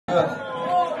Are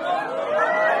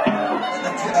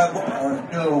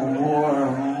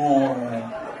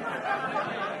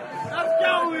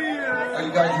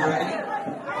you guys ready?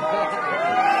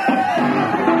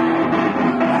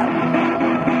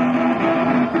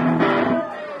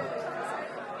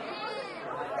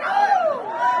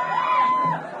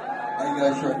 Are you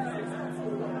guys ready?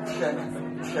 Check.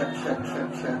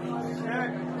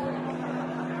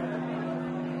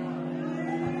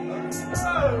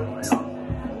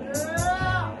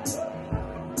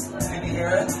 Can you hear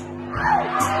it?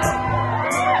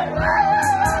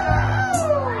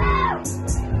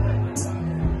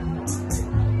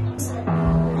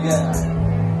 Yeah.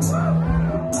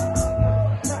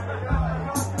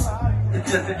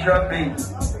 It's just a drum beat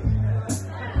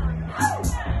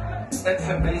and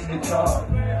some bass guitar.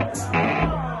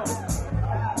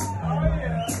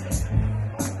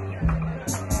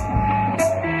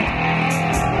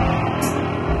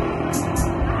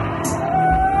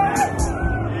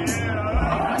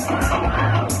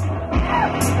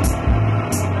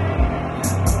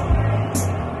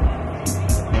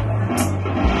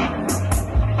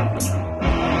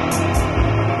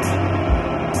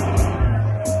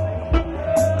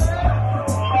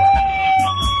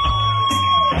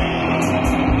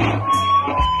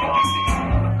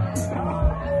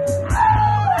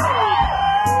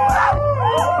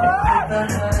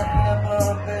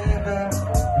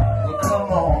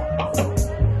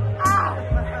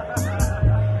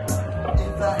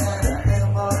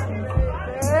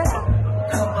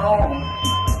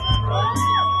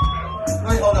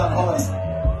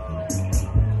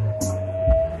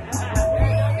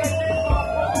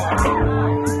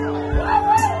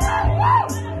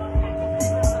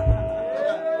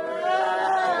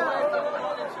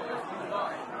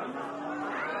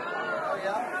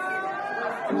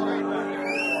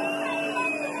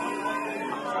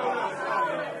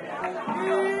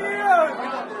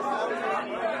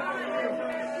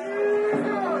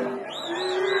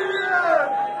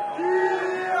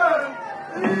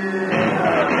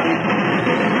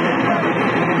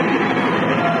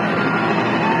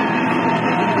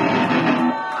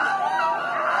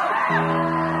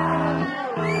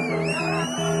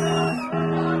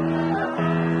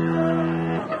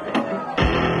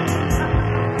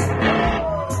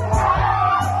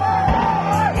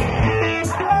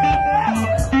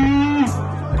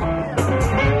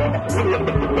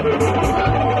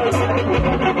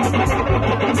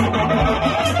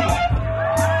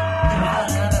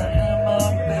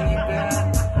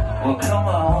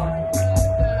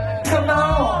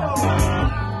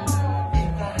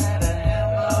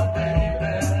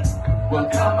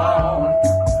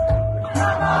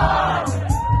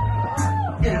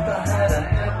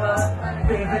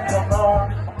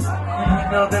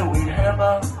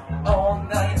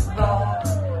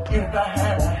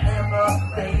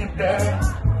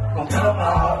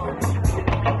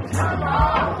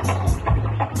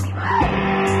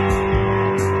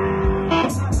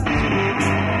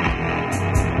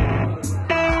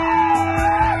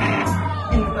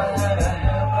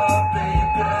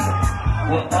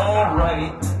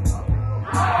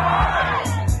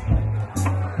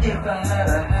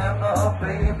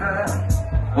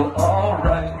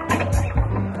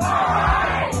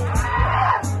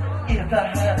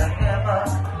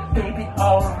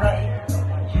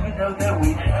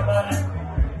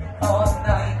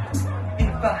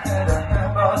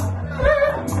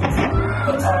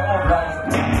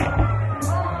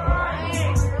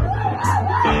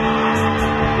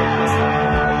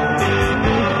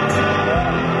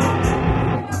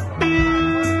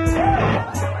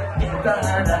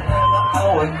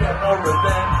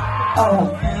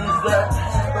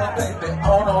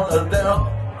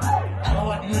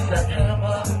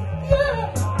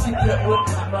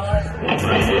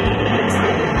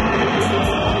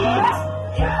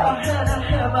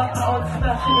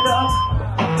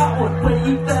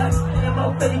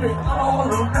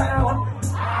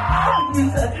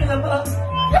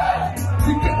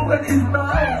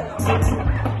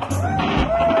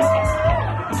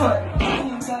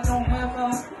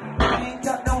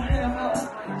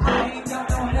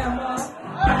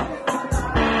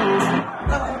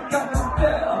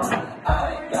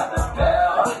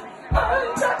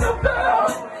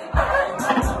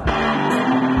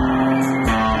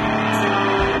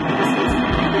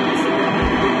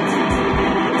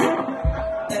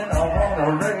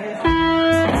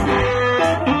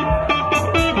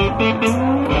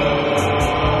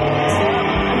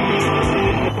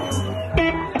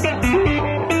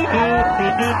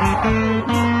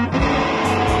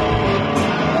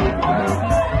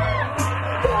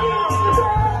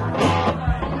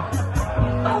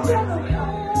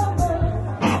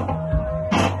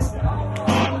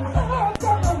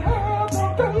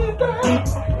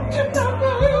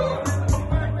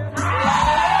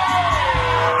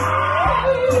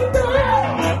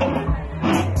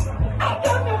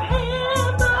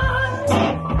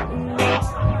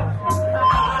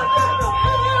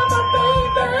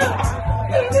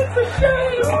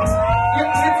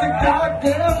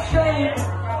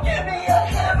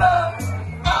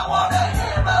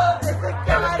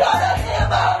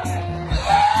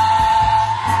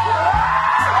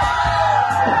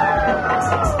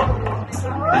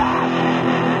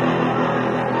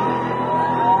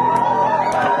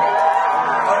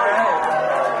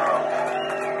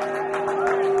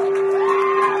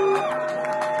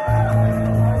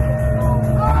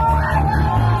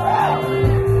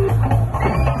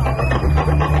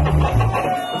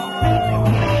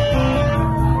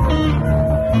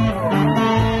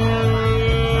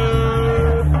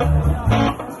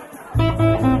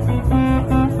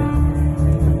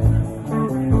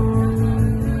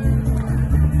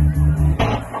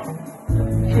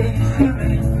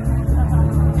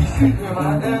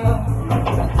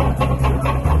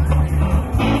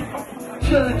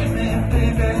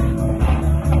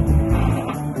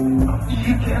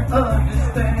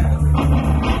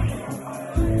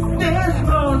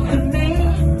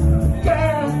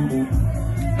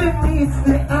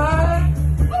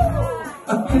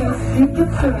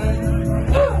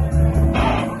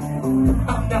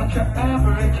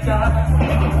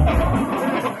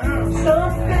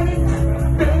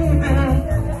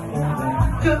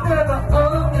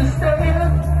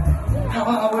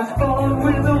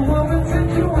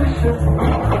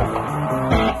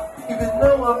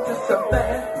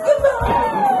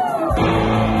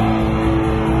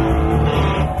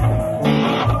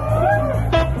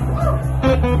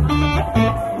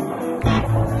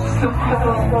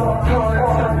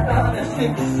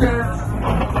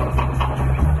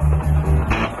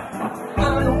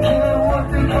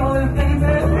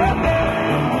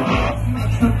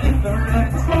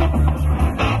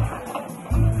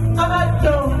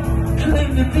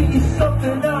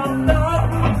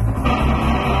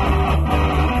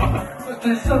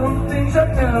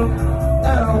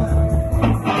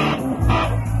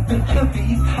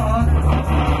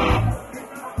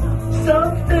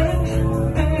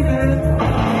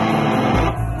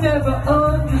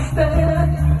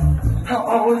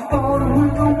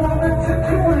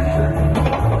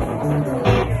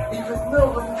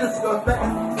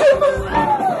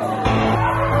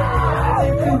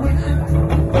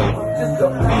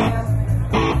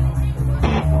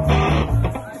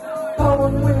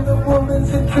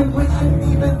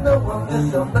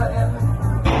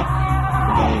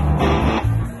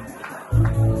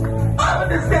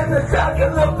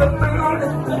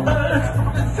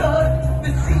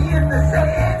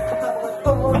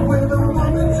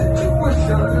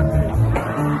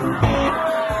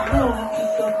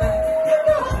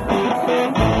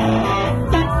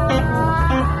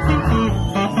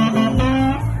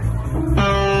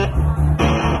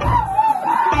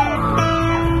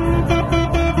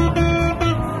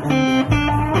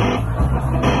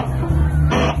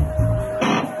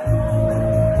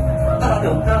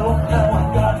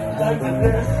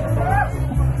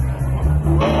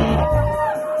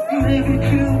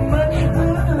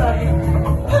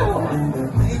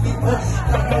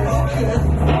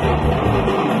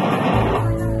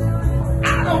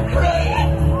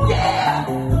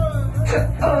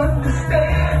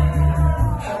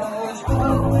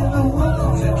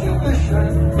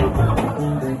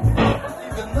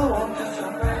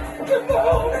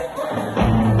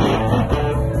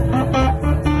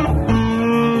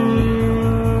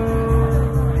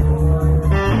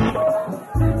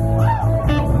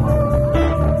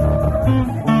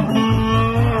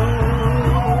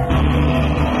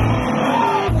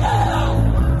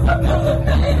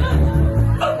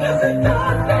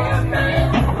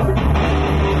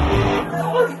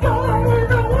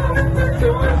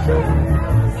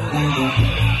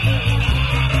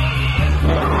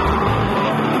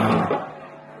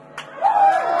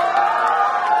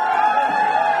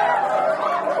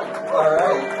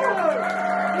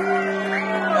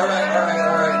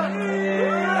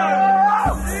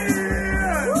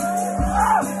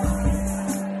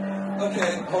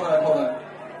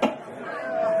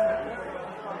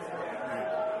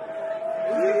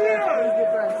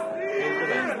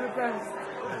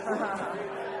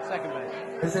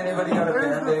 Has anybody got a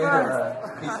Band-Aid or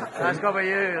a piece of tape? That's got to be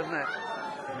you, isn't it?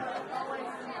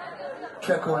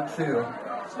 Check 1, 2.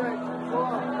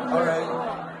 Alright.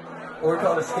 We're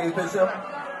called escapism.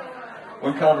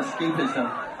 We're called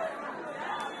escapism.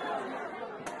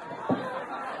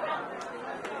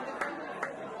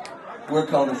 We're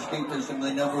called Escapism, the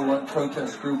 #1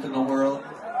 protest group in the world.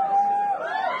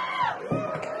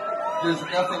 There's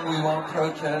nothing we won't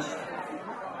protest.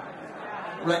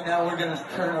 Right now we're going to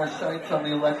turn our sights on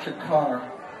the electric car.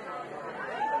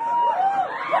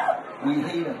 We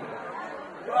hate it.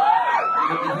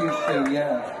 Let me hear you say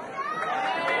yeah.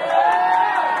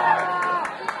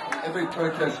 Every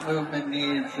protest movement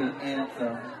needs an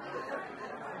anthem.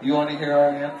 You want to hear our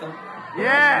anthem?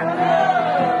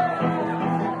 Yeah!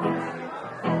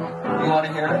 You want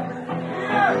to hear it?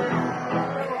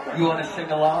 You want to sing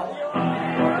along?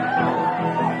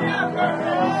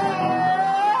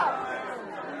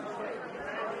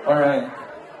 All right.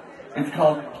 It's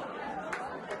called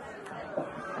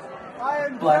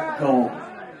Black Gold.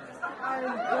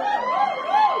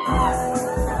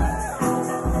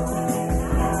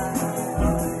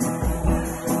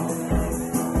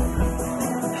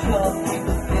 Some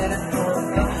people get it from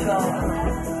Exxon,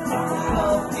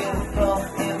 some get it from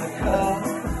in the code.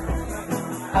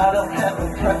 I don't have a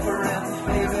preference,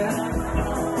 baby.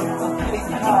 I'm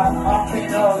clean hot,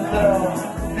 octane or low.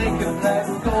 Make it black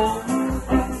gold.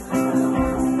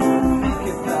 Make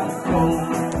it black gold.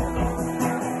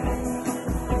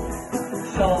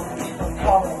 Some people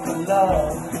call it for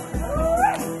love.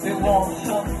 They want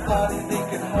somebody they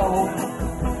can hold.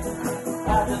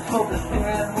 I just hold the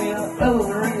steering wheel, oh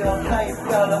real tight,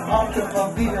 got an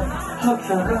automobile, hugs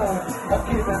the road, I'll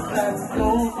give it black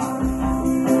gold.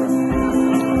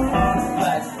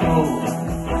 Black gold.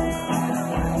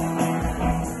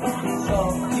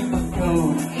 Some people go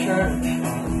to church,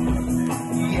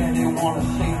 yeah, they wanna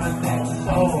sing the next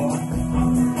soul.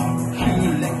 Too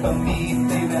late for me,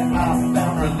 baby, I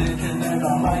found religion and a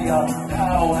higher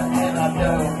power, and I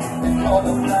know they call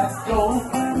it black gold.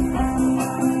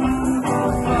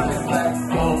 Black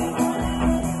gold.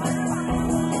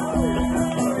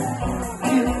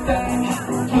 Get that,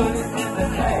 put it in the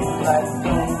tank, black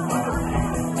gold.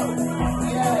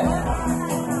 Yeah.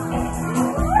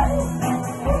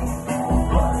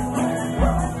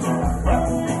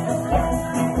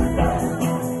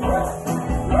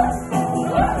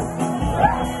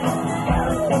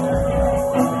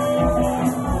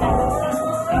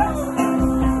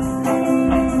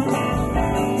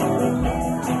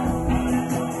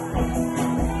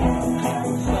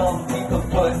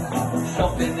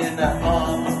 Something in their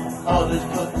arm, others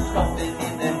put something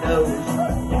in their nose.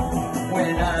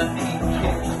 When I need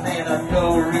kicks, man, I go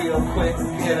real quick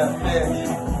and get a fix.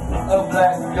 A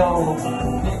black gold,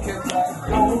 make it black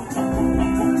gold.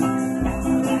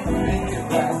 Make it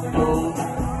black gold.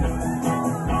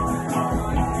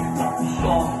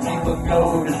 Some people go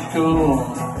to school,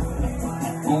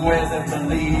 whether they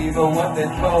believe or what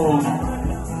they're told.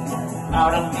 I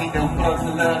don't need no books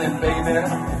learning, baby.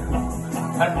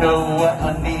 I know what I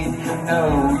need to know,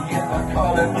 yeah, I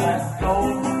call it black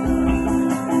gold.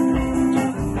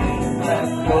 Black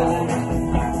gold.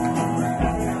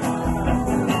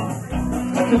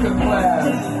 I took a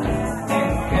class in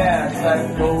gas, black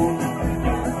gold.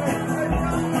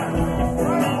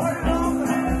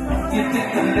 You think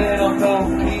a little gold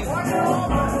piece,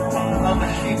 I'm a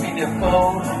sheep in your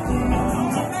fold.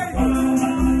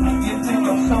 You think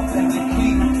I'm something to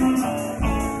keep,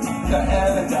 to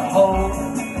have and to hold.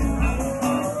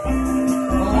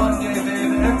 One day,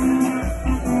 baby,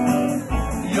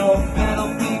 your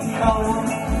bed'll be cold.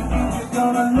 You're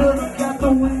gonna look at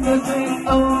the window and say,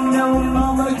 oh no,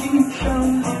 mama, keep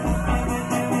showing.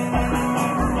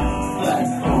 Black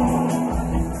gold.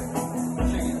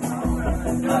 Sing it.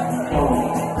 Black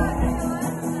gold.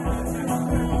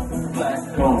 Black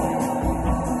gold.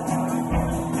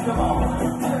 Come on.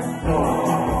 Black gold.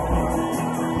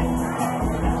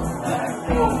 Black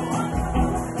gold.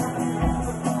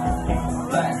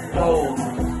 Black gold.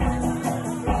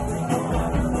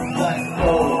 Black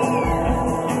gold.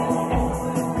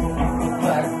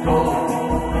 Black gold.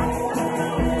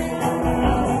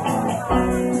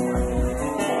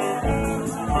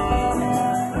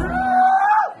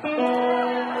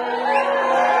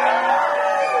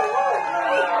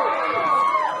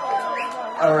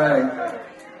 All right.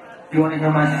 You want to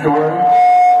hear my story?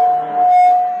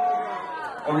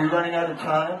 Are we running out of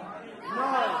time?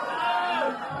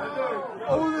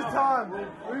 All the time.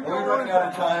 Are we running out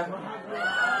of time?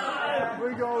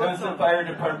 Does the fire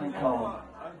department call?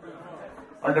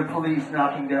 Are the police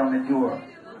knocking down the door?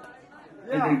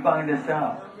 Did they find us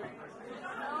out?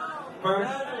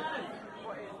 First,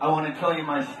 I want to tell you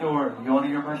my story. You want to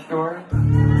hear my story?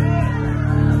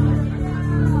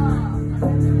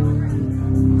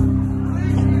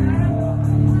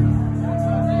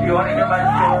 You want to hear my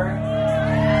story?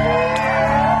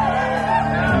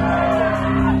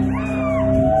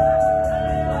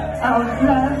 I was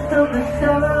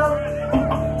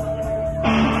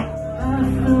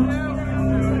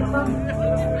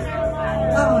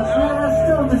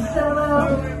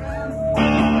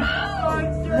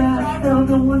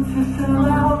wants to sell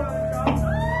out.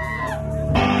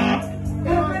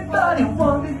 Everybody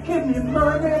wants to give me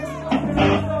money.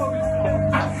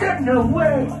 I said no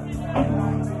way.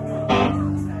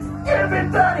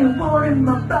 Everybody wanted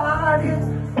my body,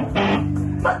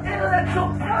 my intellectual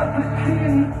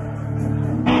property.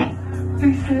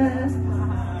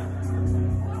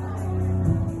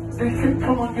 They said,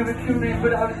 come on, give it to me,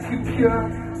 but I was too pure.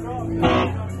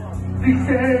 They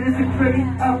said it's a great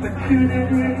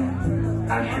opportunity,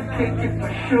 I should take it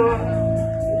for sure.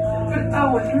 But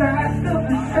I was last of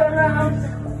the sellouts,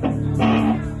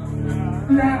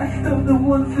 last of the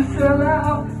ones to sell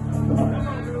out.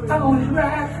 I was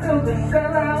last of the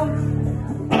sellouts,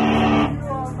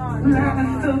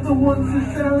 last of the ones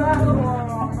to sell out.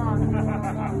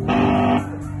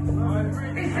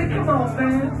 They said, come on,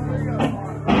 man,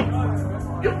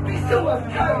 don't be so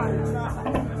uptight.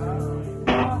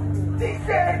 They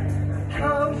said,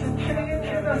 times are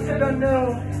changing. I said, I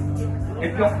know,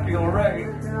 it don't feel right.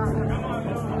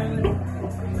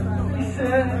 They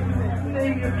said,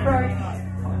 name your price.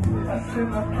 I said,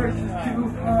 my price is too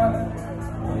high.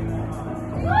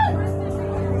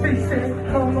 They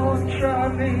said, come on, try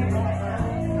me.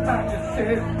 I just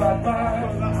said,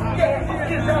 bye-bye. Yeah,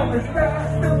 because I was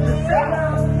last of the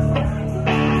sellout,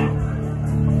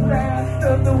 last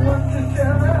of the ones to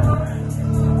sell out.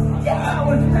 Yeah, I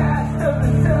was last of the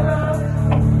sellout,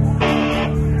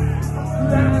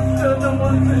 last of the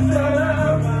ones to sell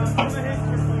out.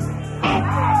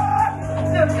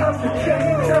 Now time to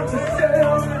change up the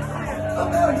sale.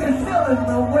 I'm out here selling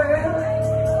my well.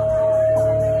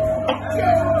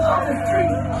 Yeah, on the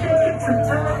street, shaking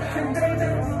some action,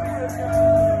 baby,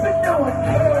 but no one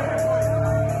cares.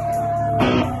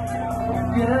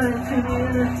 Yeah, sitting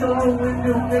in a soul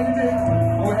window, baby,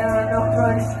 wearing a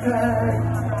price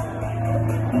tag.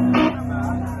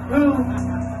 Ooh,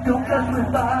 don't touch me,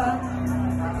 Bob.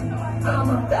 I'm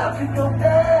about to go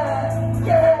bad.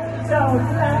 Yeah, 'cause I was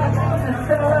last to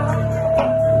sell out,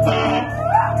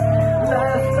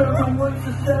 last of the ones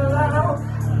to sell out.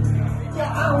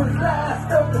 Yeah, I was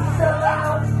last of the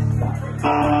sellout,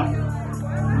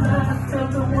 last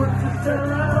of the ones to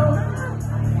sell out.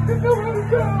 There's nowhere to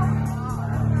go.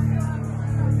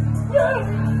 Yeah,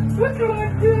 what do I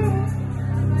do?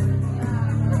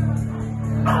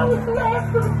 I was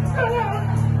last of the sellout.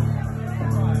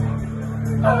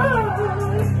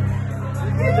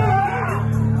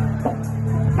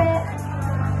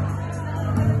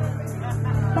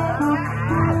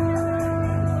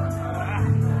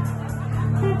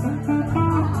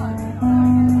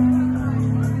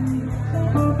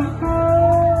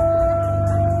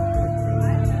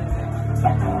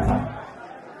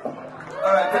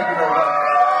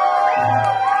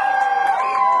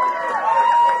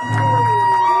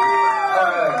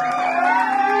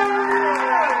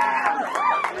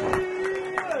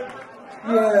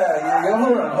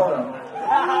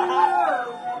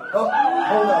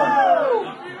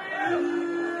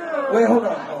 Wait, hold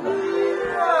on.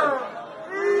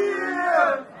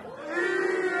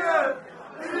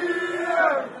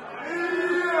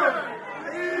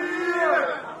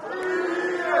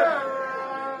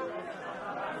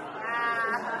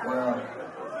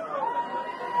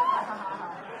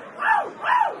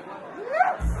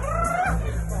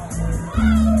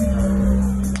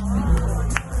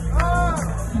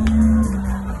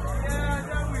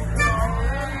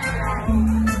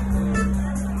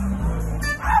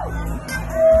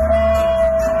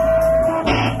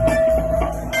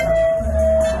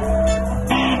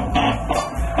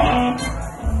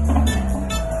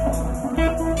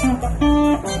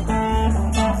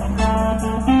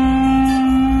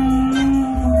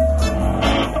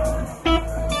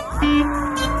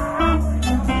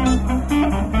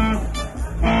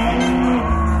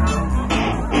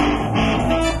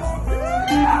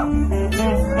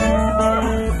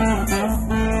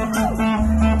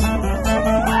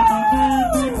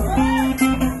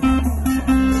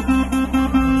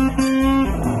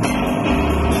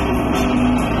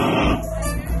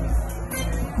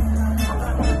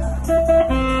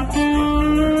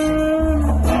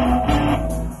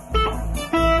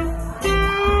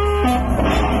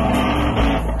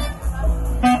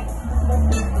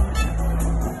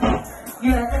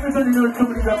 Everybody knows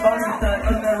somebody got body shots,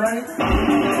 isn't that right?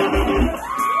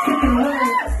 Chicken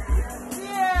wings.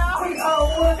 Yeah. We all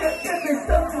want to give me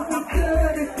something we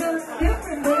could have done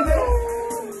different, baby.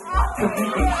 So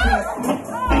we can check.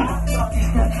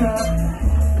 Snapchat.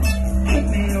 Keep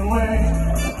me away.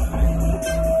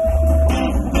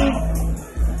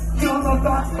 You're my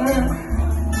body.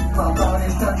 My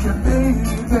body's not your baby.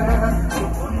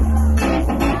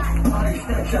 Body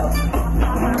Snapchat.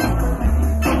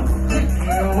 Take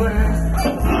me away.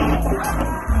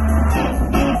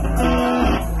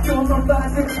 You're my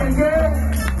body, yeah.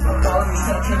 My body's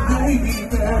such a baby.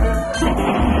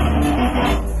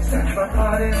 Touch my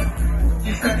body,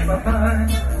 you touch my mind.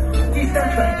 You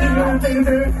touch my ear,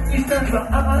 baby. You touch my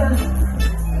eyes.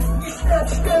 You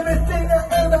touched everything I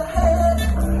ever had.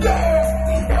 Yeah,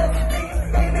 you touched me,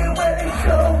 baby, when it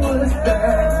sure was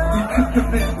bad. You took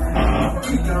me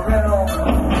around.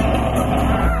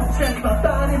 Touch my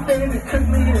body, baby, took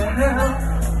me to hell.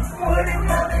 Wouldn't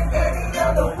have it any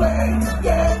other way.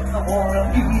 Yeah, I wanna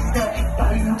be snatched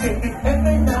by you, baby,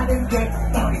 every night and day.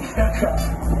 Body snatcher.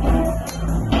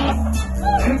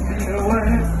 Take me away.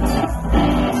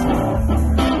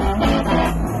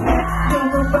 You're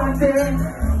my body.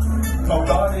 My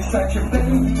body's such a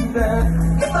baby.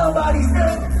 And my body's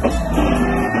dead.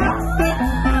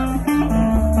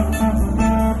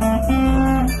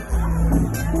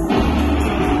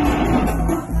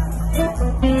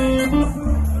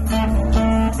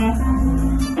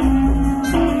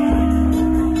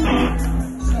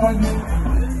 Saw you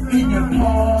in your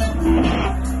paw.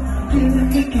 Didn't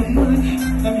think it much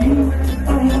of you.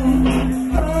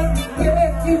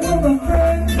 Yeah, you were my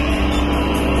friend.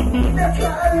 That's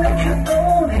why I let you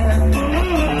own it.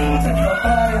 Touch my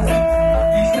body,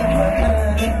 you touch my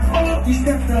head. You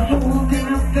touch the whole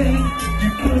damn thing. You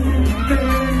put it in bed.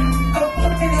 I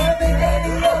wouldn't have it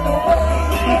any other way.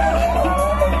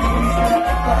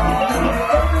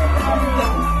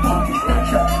 Body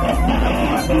snatcher.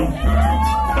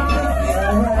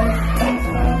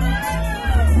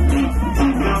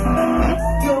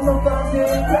 You're my body,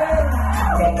 yeah.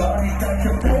 My body's such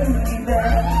a baby,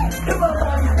 man. You're my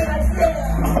body,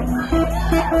 yeah.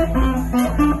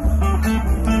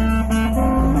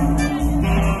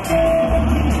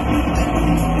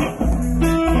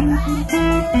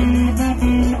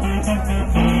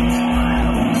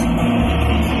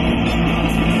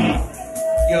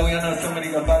 Yo, you know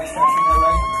somebody got body snatching there,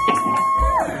 right?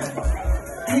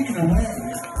 Take it away.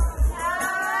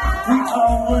 We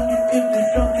all wonder if there's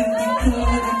something we could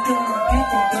have done,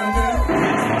 people, baby,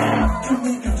 to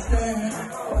make them stay.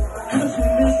 'Cause we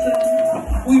miss them,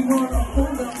 we wanna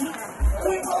hold them,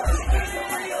 we wanna squeeze them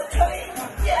real tight.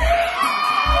 Yeah,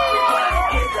 we wanna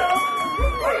get them,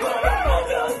 we wanna hold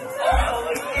them. Oh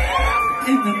yeah,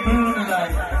 in the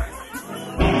moonlight.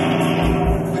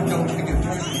 But don't take it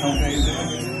personal, baby.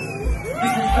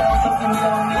 This is not something we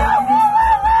all need.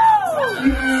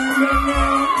 Yeah, right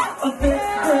now, a bit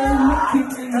looking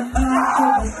in the eyes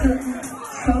of a certain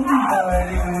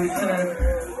somebody who said,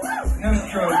 no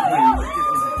stroke, please.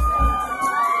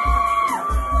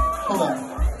 Hold on.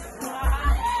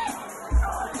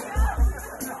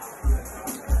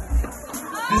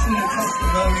 This is a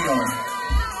testimonial.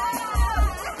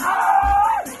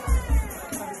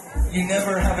 You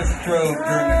never have a stroke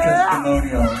during a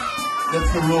testimonial. That's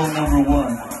the rule number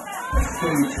one. I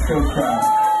stage so proud.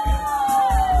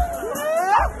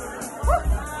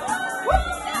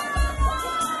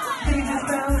 They just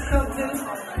found something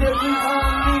that we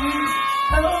all need.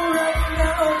 Oh, right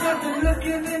now, that we're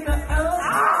looking in the house.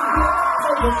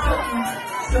 All of a sudden,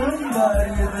 somebody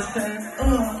is saying,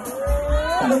 oh,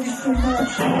 I love you so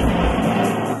much.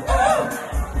 Oh,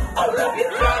 I love you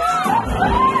too.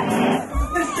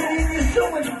 They're saying you're so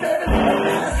much better than the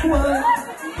last one.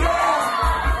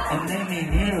 Yeah. And they mean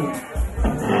you.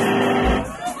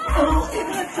 Oh,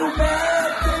 isn't it so bad,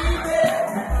 baby?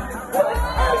 What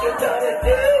are you gonna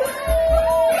do?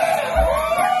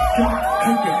 Don't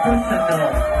take it personal.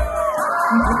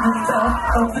 We put the stuff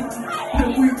of it that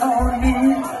we all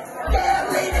need. Yeah,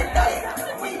 late at night,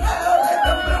 we all let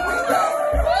them know we love.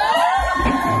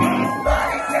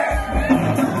 Body check.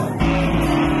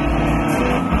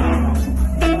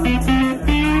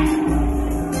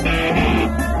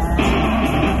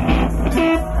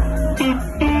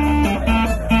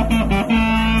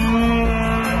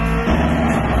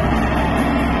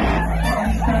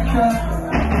 Body snatcher,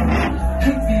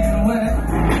 take me away.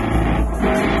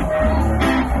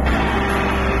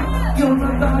 You're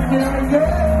my body,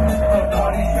 yeah.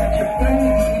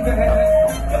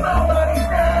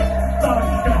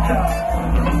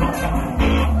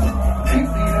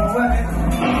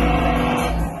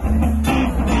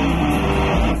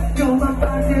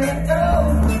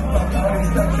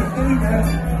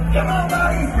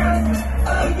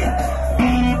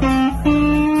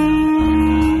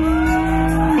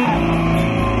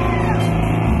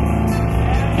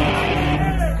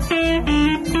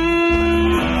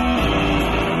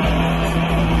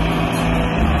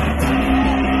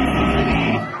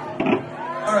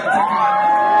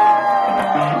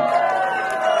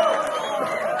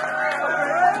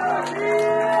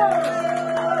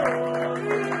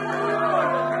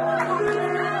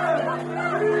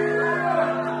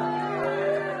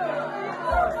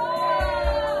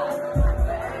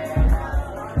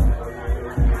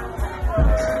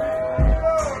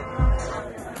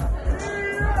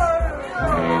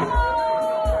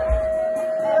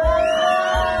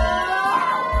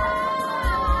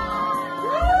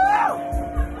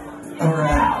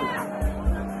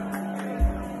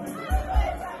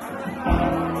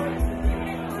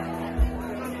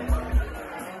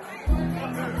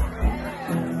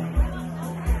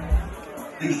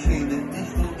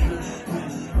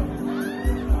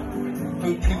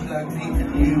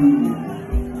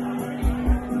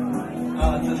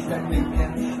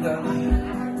 against us.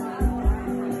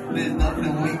 There's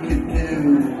nothing we can do.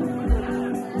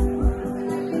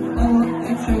 Oh,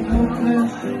 it's so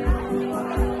hopeless.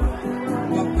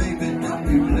 But baby, don't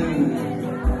be blue.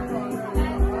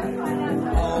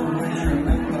 Always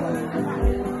remember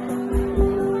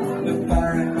the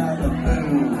fire in Malibu.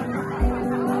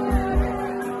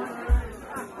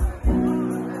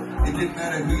 It didn't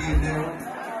matter who you knew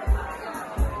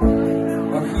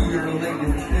or who you're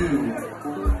related to.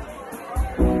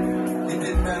 It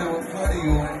didn't matter what party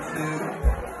you went to.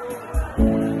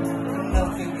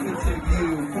 Nothing could save you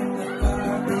from the fire in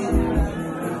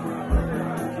Malibu.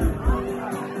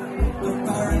 The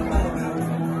fire in Malibu.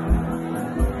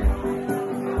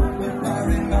 The fire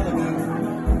in Malibu.